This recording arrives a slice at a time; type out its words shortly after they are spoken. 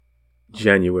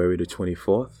January the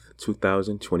 24th,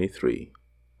 2023.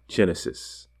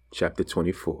 Genesis chapter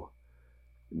 24.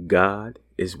 God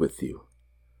is with you.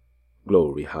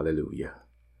 Glory, hallelujah.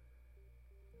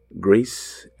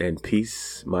 Grace and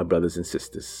peace, my brothers and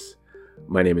sisters.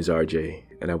 My name is RJ,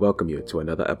 and I welcome you to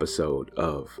another episode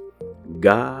of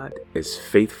God is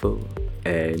Faithful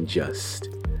and Just,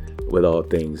 with all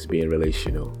things being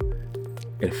relational.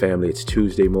 And family, it's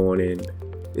Tuesday morning.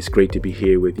 It's great to be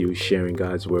here with you, sharing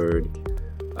God's word,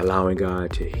 allowing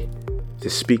God to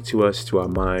speak to us, to our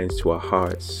minds, to our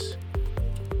hearts,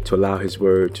 to allow his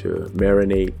word to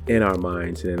marinate in our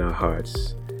minds and in our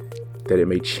hearts, that it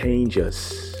may change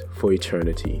us for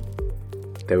eternity,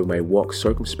 that we might walk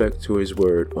circumspect to his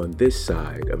word on this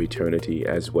side of eternity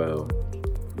as well,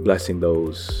 blessing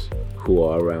those who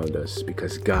are around us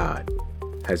because God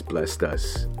has blessed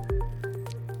us.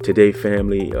 Today,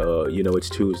 family, it's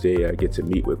Tuesday. I get to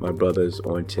meet with my brothers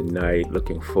on tonight.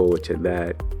 Looking forward to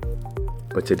that.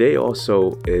 But today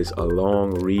also is a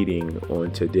long reading on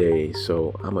today,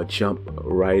 so I'm going to jump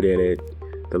right in it.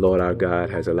 The Lord our God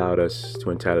has allowed us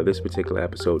to entitle this particular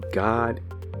episode, God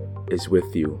is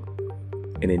with you.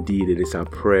 And indeed, it is our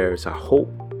prayer, it's our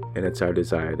hope, and it's our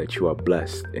desire that you are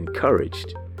blessed,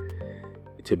 encouraged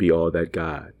to be all that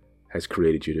God has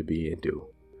created you to be and do.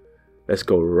 Let's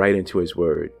go right into his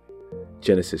word.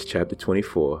 Genesis chapter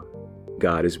 24.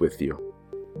 God is with you.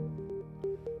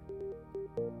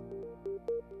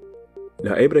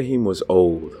 Now Abraham was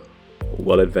old,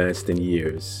 well advanced in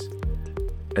years,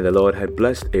 and the Lord had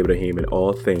blessed Abraham in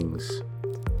all things.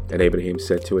 And Abraham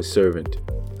said to his servant,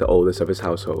 the oldest of his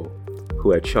household,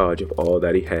 who had charge of all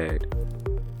that he had,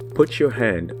 "Put your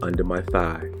hand under my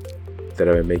thigh, that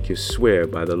I may make you swear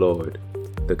by the Lord,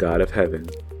 the God of heaven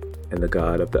and the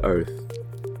God of the earth,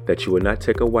 that you will not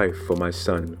take a wife for my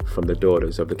son from the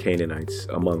daughters of the Canaanites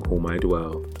among whom I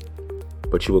dwell,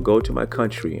 but you will go to my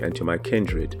country and to my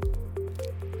kindred,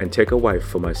 and take a wife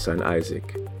for my son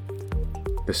Isaac."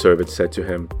 The servant said to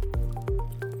him,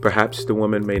 "Perhaps the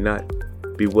woman may not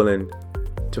be willing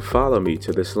to follow me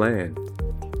to this land.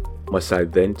 Must I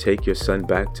then take your son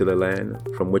back to the land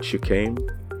from which you came?"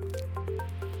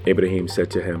 Abraham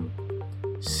said to him,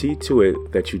 "See to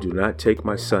it that you do not take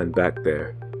my son back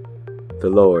there. The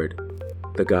Lord,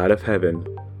 the God of heaven,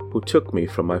 who took me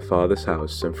from my father's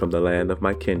house and from the land of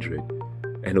my kindred,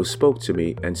 and who spoke to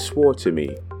me and swore to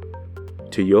me,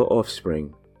 'To your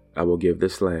offspring I will give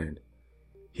this land,'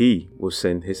 he will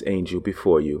send his angel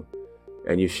before you,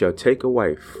 and you shall take a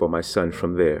wife for my son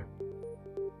from there.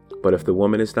 But if the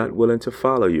woman is not willing to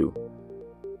follow you,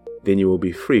 then you will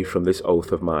be free from this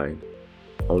oath of mine.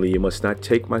 Only you must not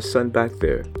take my son back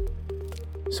there."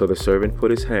 So the servant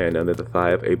put his hand under the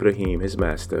thigh of Abraham his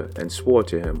master, and swore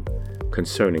to him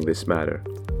concerning this matter.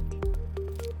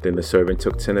 Then the servant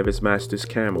took 10 of his master's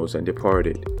camels and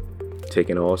departed,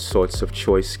 taking all sorts of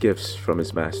choice gifts from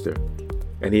his master.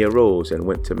 And he arose and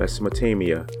went to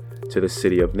Mesopotamia, to the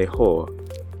city of Nahor.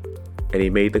 And he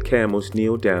made the camels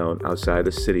kneel down outside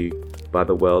the city by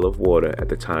the well of water at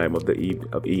the time of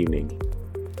evening,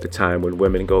 the time when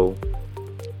women go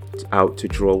out to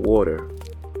draw water.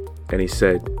 And he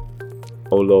said,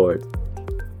 "O Lord,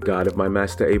 God of my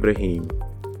master Abraham,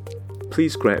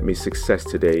 please grant me success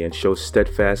today and show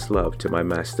steadfast love to my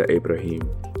master Abraham.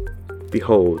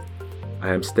 Behold,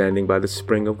 I am standing by the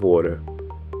spring of water,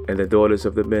 and the daughters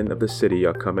of the men of the city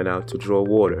are coming out to draw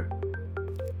water.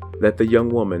 Let the young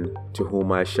woman to whom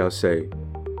I shall say,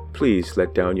 'Please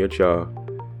let down your jar,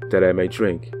 that I may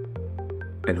drink,'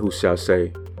 and who shall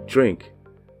say, 'Drink,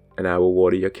 and I will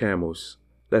water your camels,'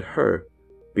 let her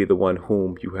be the one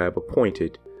whom you have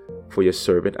appointed for your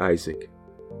servant Isaac.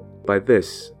 By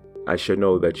this I shall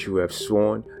know that you have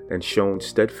sworn and shown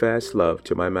steadfast love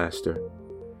to my master."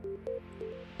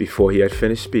 Before he had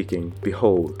finished speaking,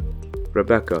 behold,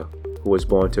 Rebekah, who was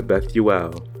born to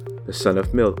Bethuel, the son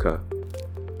of Milcah,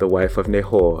 the wife of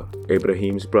Nahor,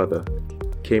 Abraham's brother,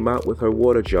 came out with her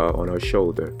water jar on her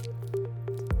shoulder.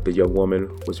 The young woman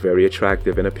was very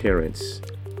attractive in appearance,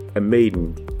 a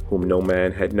maiden whom no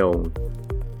man had known.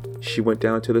 She went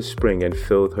down to the spring and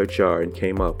filled her jar and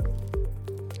came up.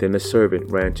 Then the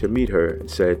servant ran to meet her and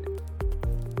said,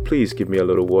 "Please give me a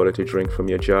little water to drink from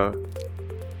your jar."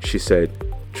 She said,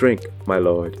 "Drink, my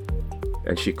lord."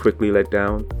 And she quickly let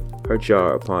down her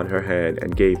jar upon her hand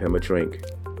and gave him a drink.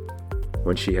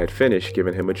 When she had finished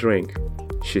giving him a drink,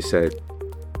 she said,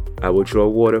 "I will draw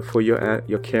water for your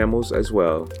camels as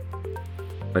well,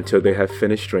 until they have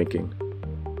finished drinking."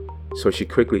 So she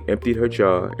quickly emptied her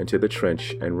jar into the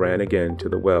trench and ran again to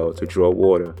the well to draw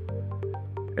water,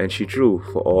 and she drew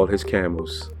for all his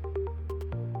camels.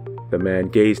 The man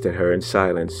gazed at her in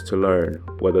silence to learn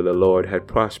whether the Lord had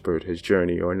prospered his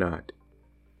journey or not.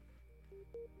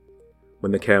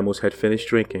 When the camels had finished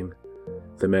drinking,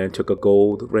 the man took a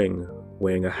gold ring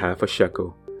weighing half a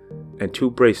shekel, and 2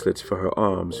 bracelets for her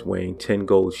arms weighing 10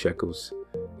 gold shekels,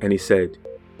 and he said,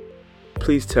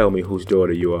 "Please tell me whose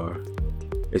daughter you are.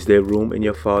 Is there room in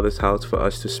your father's house for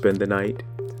us to spend the night?"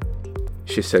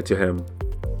 She said to him,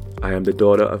 "I am the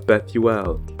daughter of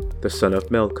Bethuel, the son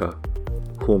of Milcah,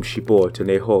 whom she bore to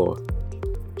Nahor."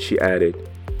 She added,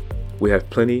 "We have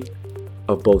plenty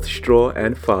of both straw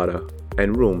and fodder,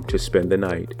 and room to spend the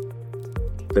night."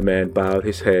 The man bowed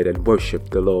his head and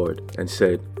worshipped the Lord, and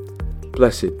said,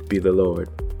 "Blessed be the Lord,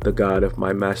 the God of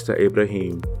my master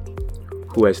Abraham,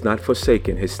 who has not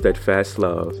forsaken his steadfast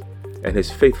love and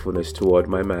his faithfulness toward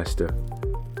my master.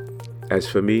 As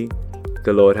for me,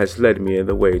 the Lord has led me in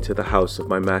the way to the house of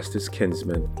my master's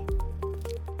kinsman."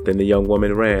 Then the young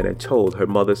woman ran and told her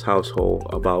mother's household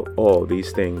about all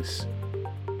these things.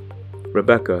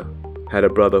 Rebekah had a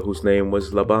brother whose name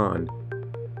was Laban.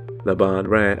 Laban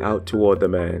ran out toward the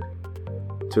man,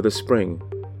 to the spring.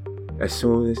 As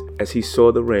soon as he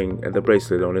saw the ring and the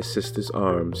bracelet on his sister's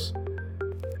arms,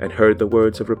 and heard the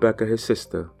words of Rebekah his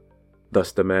sister,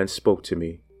 "Thus the man spoke to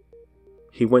me,"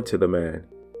 he went to the man,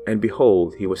 and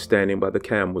behold, he was standing by the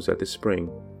camels at the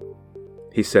spring.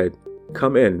 He said,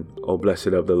 "Come in, O blessed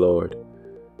of the Lord.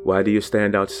 Why do you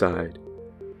stand outside?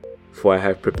 For I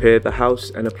have prepared the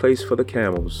house and a place for the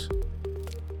camels."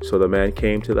 So the man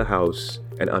came to the house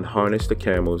and unharnessed the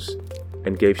camels,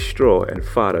 and gave straw and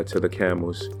fodder to the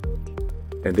camels.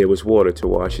 And there was water to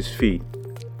wash his feet,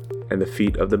 and the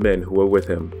feet of the men who were with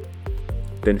him.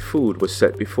 Then food was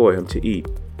set before him to eat,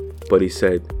 but he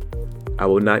said, "I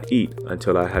will not eat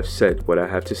until I have said what I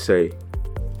have to say."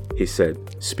 He said,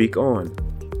 "Speak on."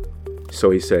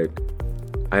 So he said,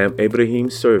 "I am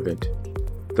Abraham's servant.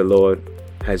 The Lord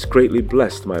has greatly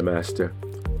blessed my master,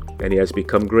 and he has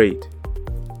become great.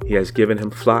 He has given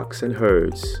him flocks and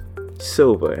herds,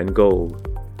 silver and gold,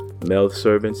 male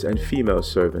servants and female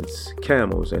servants,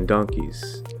 camels and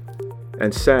donkeys.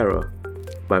 And Sarah,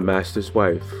 my master's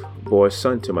wife, bore a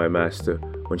son to my master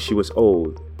when she was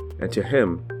old, and to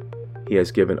him he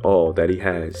has given all that he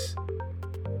has.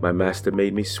 My master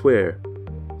made me swear,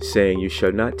 saying, 'You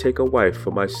shall not take a wife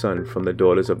for my son from the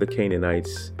daughters of the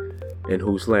Canaanites, in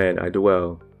whose land I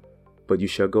dwell, but you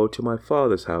shall go to my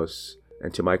father's house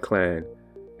and to my clan,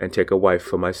 and take a wife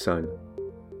for my son.'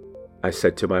 I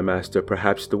said to my master,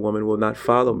 'Perhaps the woman will not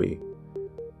follow me.'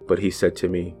 But he said to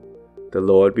me, 'The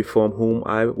Lord before whom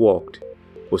I walked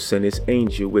will send his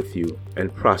angel with you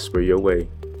and prosper your way.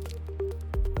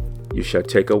 You shall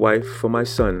take a wife for my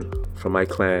son from my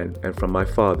clan and from my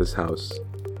father's house.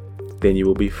 Then you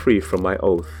will be free from my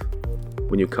oath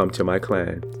when you come to my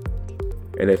clan.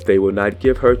 And if they will not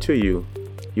give her to you,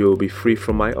 you will be free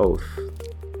from my oath.'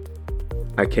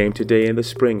 I came today in the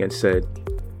spring and said,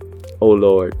 'O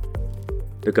Lord,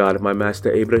 the God of my master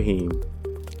Abraham,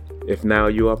 if now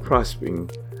you are prospering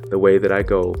the way that I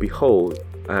go, behold,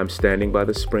 I am standing by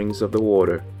the springs of the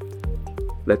water.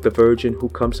 Let the virgin who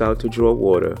comes out to draw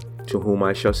water, to whom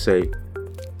I shall say,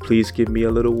 Please give me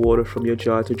a little water from your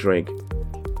jar to drink,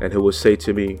 and who will say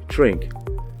to me, Drink,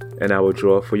 and I will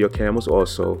draw for your camels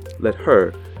also, let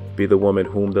her be the woman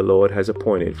whom the Lord has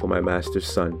appointed for my master's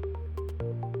son.'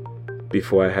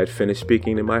 Before I had finished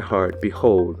speaking in my heart,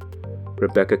 behold,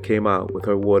 Rebekah came out with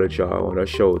her water jar on her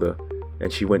shoulder,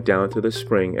 and she went down to the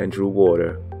spring and drew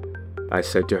water. I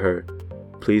said to her,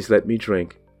 Please let me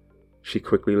drink. She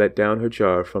quickly let down her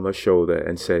jar from her shoulder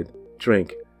and said,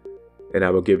 Drink, and I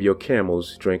will give your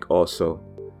camels drink also.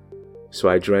 So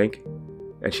I drank,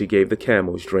 and she gave the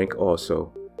camels drink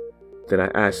also. Then I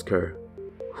asked her,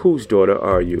 Whose daughter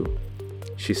are you?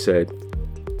 She said,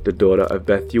 The daughter of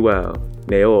Bethuel,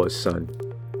 Nahor's son,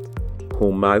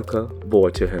 whom Milcah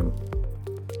bore to him.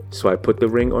 So I put the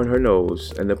ring on her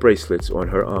nose and the bracelets on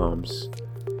her arms.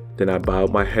 Then I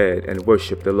bowed my head and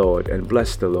worshipped the Lord and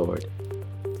blessed the Lord,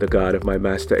 the God of my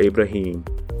master Abraham,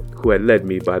 who had led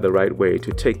me by the right way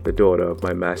to take the daughter of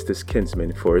my master's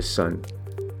kinsman for his son.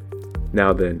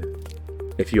 Now then,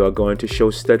 if you are going to show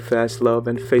steadfast love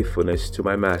and faithfulness to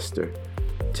my master,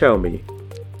 tell me,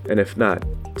 and if not,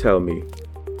 tell me,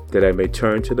 that I may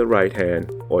turn to the right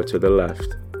hand or to the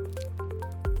left."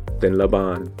 Then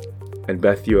Laban and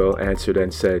Bethuel answered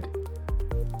and said,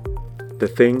 "The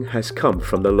thing has come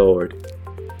from the Lord.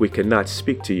 We cannot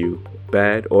speak to you,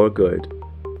 bad or good.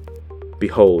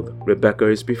 Behold, Rebekah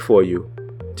is before you.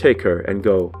 Take her and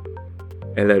go,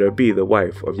 and let her be the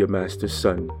wife of your master's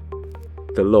son.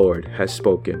 The Lord has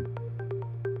spoken."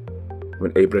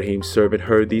 When Abraham's servant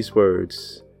heard these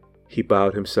words, he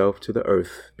bowed himself to the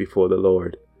earth before the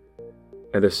Lord.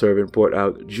 And the servant brought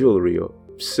out jewelry of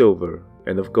silver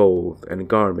and of gold and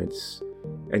garments,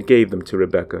 and gave them to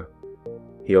Rebekah.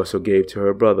 He also gave to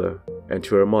her brother and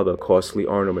to her mother costly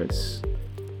ornaments.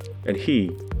 And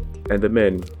he and the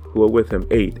men who were with him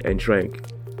ate and drank,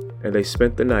 and they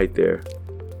spent the night there.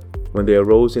 When they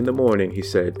arose in the morning, he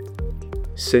said,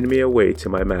 "Send me away to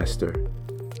my master."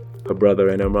 Her brother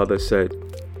and her mother said,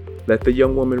 "Let the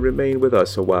young woman remain with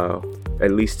us a while,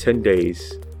 at least 10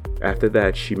 days. After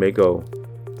that she may go."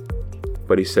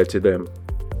 But he said to them,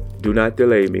 "Do not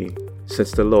delay me,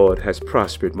 since the Lord has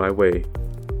prospered my way.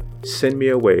 Send me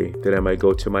away, that I might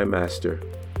go to my master."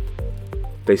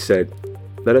 They said,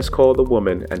 "Let us call the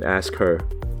woman and ask her."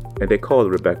 And they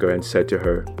called Rebekah and said to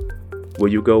her,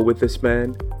 "Will you go with this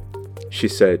man?" She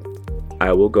said,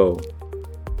 "I will go."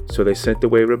 So they sent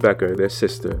away Rebekah their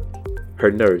sister,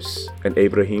 her nurse, and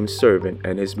Abraham's servant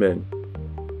and his men.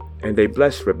 And they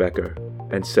blessed Rebekah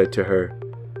and said to her,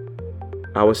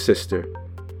 "Our sister,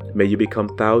 may you become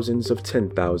thousands of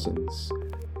 10,000s,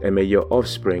 and may your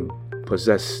offspring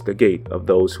possess the gate of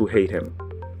those who hate him."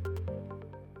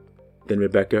 Then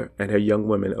Rebekah and her young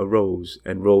women arose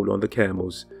and rode on the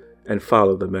camels and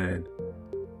followed the man.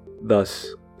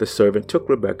 Thus the servant took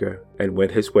Rebekah and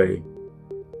went his way.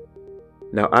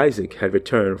 Now Isaac had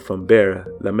returned from Beer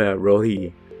Lamed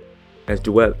Rohi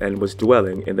and was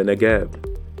dwelling in the Negeb.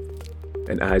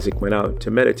 And Isaac went out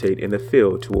to meditate in the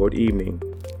field toward evening.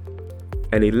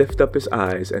 And he lifted up his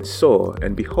eyes and saw,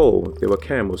 and behold, there were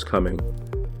camels coming.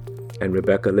 And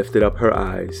Rebekah lifted up her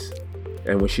eyes,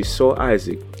 and when she saw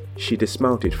Isaac, she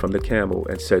dismounted from the camel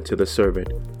and said to the servant,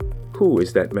 "Who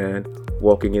is that man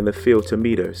walking in the field to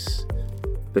meet us?"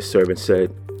 The servant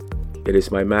said, "It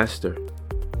is my master."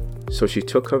 So she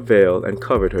took her veil and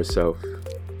covered herself.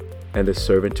 And the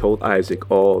servant told Isaac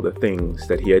all the things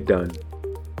that he had done.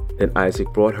 Then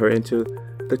Isaac brought her into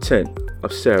the tent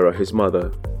of Sarah his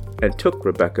mother, and took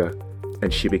Rebekah,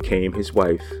 and she became his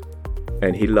wife,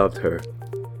 and he loved her.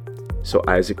 So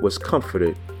Isaac was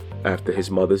comforted after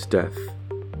his mother's death.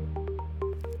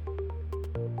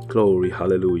 Glory,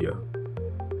 hallelujah.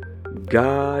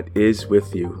 God is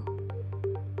with you.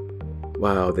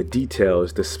 Wow, the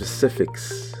details, the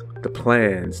specifics, the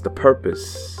plans, the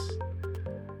purpose.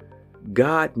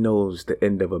 God knows the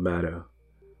end of a matter,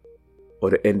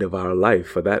 or the end of our life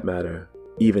for that matter,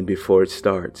 even before it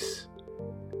starts.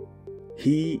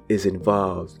 He is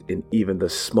involved in even the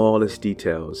smallest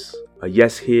details. A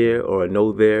yes here or a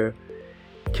no there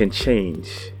can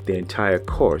change the entire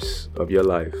course of your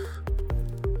life.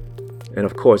 And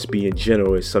of course, being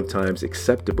general is sometimes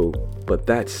acceptable, but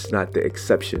that's not the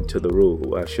exception to the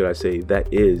rule. Or should I say, that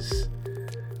is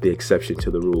the exception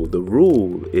to the rule. The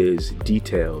rule is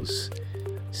details,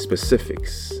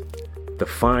 specifics, the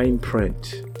fine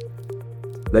print.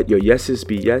 Let your yeses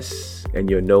be yes and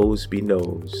your noes be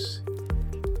noes.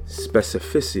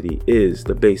 Specificity is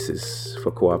the basis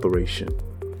for cooperation.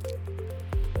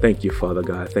 Thank you, Father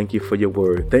God. Thank you for your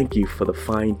word. Thank you for the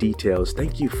fine details.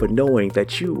 Thank you for knowing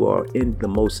that you are in the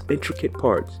most intricate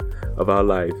parts of our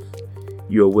life.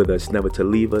 You are with us, never to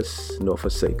leave us nor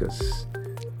forsake us.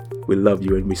 We love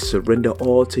you and we surrender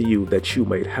all to you that you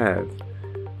might have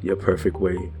your perfect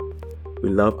way. We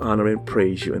love, honor, and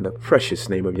praise you. In the precious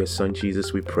name of your Son,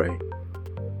 Jesus, we pray.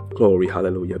 Glory,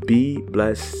 hallelujah. Be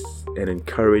blessed and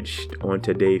encouraged on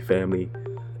today, family,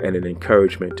 and an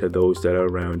encouragement to those that are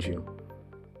around you.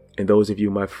 And those of you,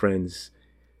 my friends,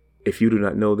 if you do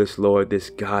not know this Lord, this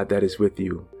God that is with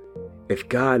you, if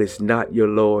God is not your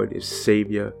Lord, your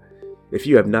Savior, if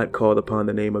you have not called upon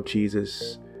the name of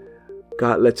Jesus,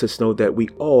 God lets us know that we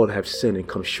all have sinned and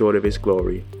come short of his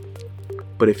glory.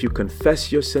 But if you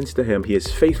confess your sins to him, he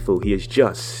is faithful, he is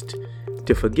just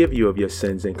to forgive you of your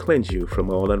sins and cleanse you from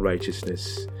all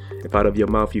unrighteousness. If out of your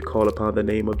mouth you call upon the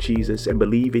name of Jesus and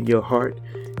believe in your heart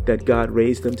that God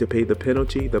raised him to pay the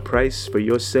penalty, the price for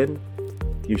your sin,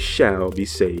 you shall be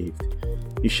saved.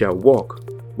 You shall walk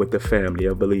with the family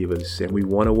of believers. And we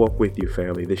want to walk with you,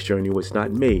 family. This journey was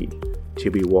not made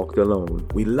to be walked alone.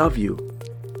 We love you.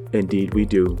 Indeed we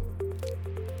do.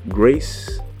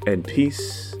 Grace and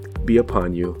peace be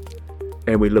upon you.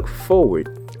 And we look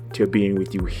forward to being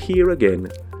with you here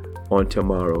again on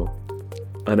tomorrow.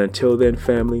 And until then,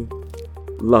 family,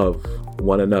 love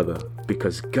one another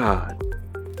because God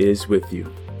is with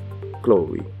you.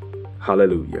 Glory.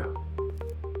 Hallelujah.